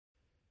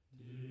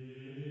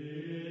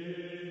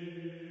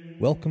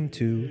Welcome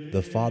to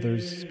The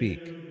Fathers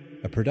Speak,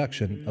 a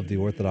production of the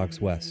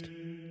Orthodox West.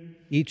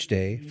 Each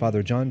day,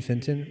 Father John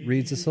Fenton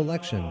reads a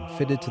selection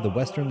fitted to the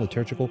Western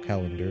liturgical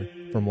calendar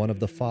from one of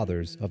the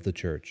Fathers of the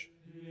Church.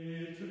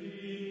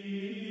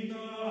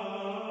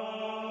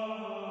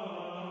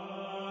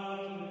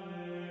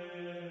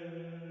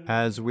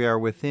 As we are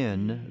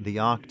within the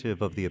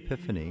octave of the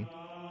Epiphany,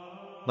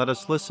 let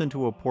us listen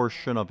to a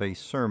portion of a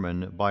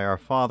sermon by our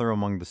Father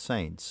among the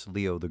Saints,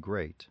 Leo the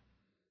Great.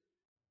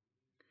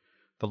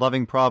 The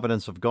loving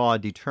providence of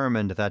God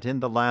determined that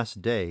in the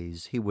last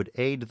days he would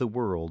aid the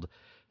world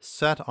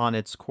set on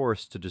its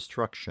course to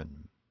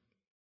destruction.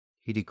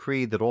 He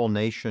decreed that all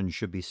nations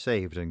should be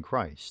saved in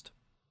Christ.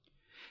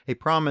 A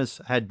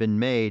promise had been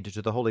made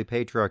to the holy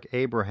patriarch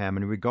Abraham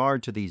in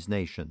regard to these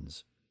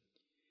nations.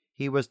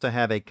 He was to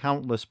have a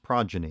countless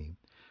progeny,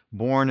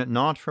 born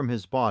not from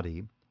his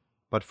body,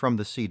 but from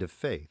the seed of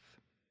faith.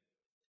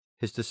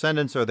 His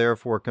descendants are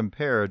therefore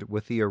compared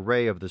with the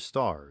array of the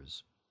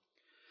stars.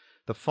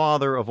 The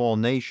Father of all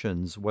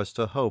nations was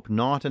to hope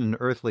not in an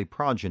earthly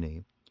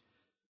progeny,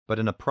 but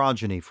in a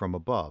progeny from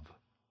above.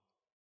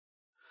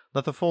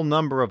 Let the full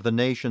number of the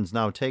nations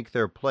now take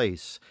their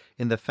place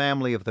in the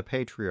family of the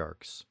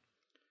patriarchs.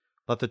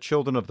 Let the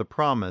children of the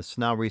promise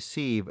now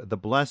receive the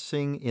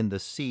blessing in the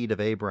seed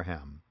of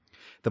Abraham,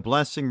 the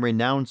blessing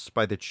renounced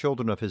by the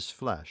children of his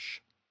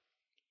flesh.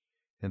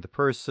 In the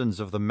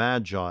persons of the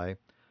Magi,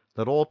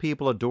 let all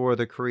people adore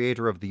the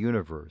Creator of the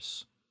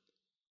universe.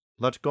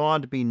 Let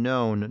God be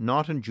known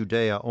not in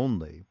Judea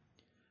only,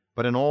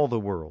 but in all the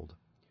world,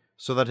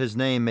 so that his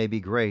name may be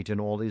great in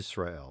all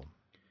Israel.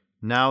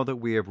 Now that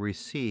we have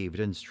received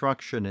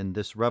instruction in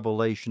this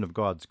revelation of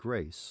God's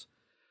grace,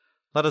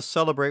 let us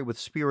celebrate with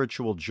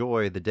spiritual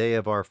joy the day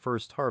of our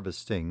first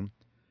harvesting,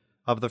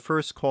 of the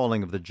first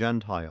calling of the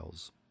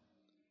Gentiles.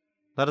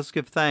 Let us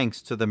give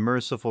thanks to the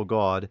merciful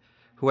God,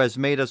 who has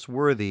made us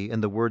worthy, in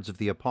the words of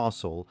the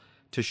Apostle,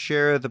 to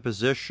share the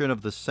position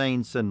of the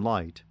saints in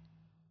light,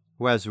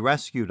 who has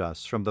rescued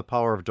us from the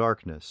power of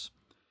darkness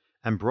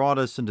and brought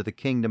us into the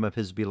kingdom of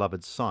his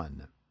beloved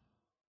Son.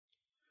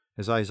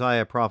 As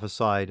Isaiah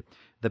prophesied,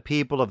 the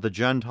people of the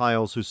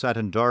Gentiles who sat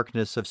in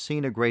darkness have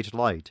seen a great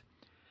light,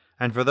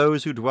 and for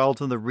those who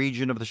dwelt in the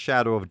region of the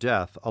shadow of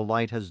death, a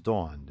light has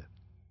dawned.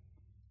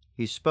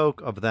 He spoke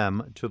of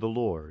them to the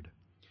Lord.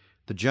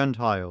 The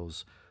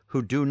Gentiles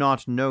who do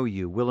not know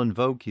you will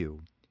invoke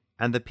you,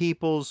 and the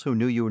peoples who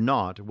knew you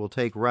not will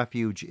take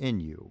refuge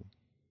in you.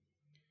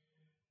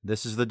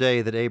 This is the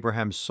day that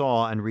Abraham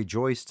saw and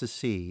rejoiced to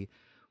see,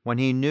 when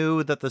he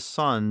knew that the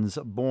sons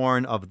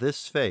born of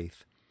this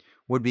faith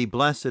would be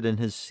blessed in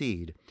his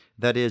seed,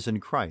 that is, in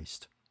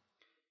Christ.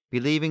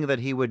 Believing that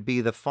he would be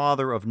the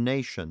father of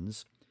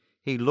nations,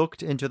 he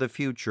looked into the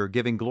future,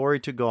 giving glory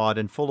to God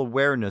in full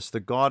awareness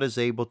that God is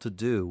able to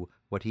do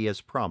what he has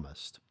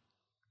promised.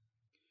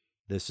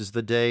 This is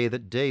the day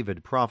that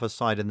David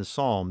prophesied in the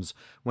Psalms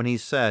when he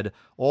said,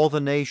 "All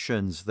the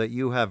nations that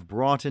you have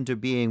brought into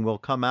being will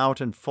come out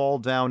and fall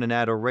down in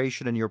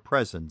adoration in your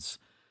presence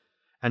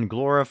and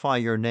glorify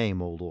your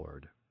name, O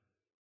Lord."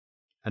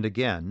 And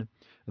again,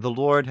 "The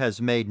Lord has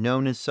made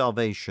known his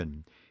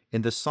salvation.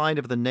 In the sight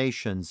of the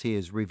nations he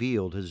has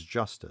revealed his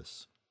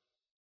justice."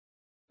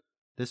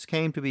 This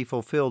came to be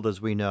fulfilled, as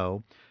we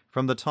know,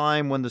 from the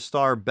time when the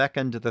star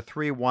beckoned the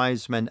 3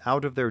 wise men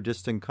out of their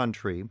distant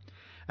country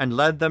and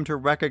led them to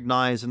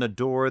recognize and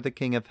adore the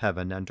King of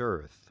heaven and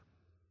earth.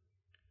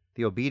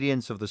 The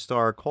obedience of the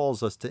star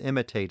calls us to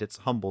imitate its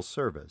humble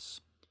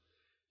service,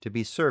 to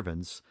be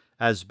servants,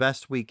 as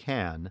best we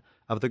can,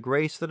 of the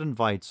grace that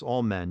invites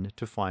all men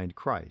to find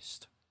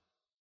Christ.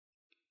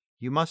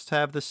 You must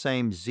have the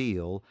same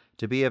zeal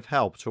to be of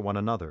help to one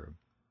another.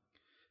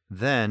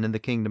 Then, in the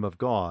kingdom of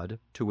God,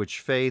 to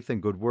which faith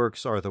and good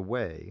works are the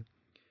way,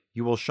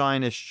 you will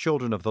shine as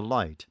children of the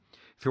light,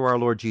 through our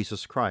Lord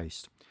Jesus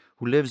Christ,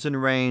 who lives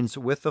and reigns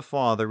with the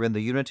Father in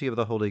the unity of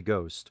the Holy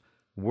Ghost,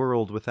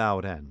 world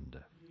without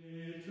end.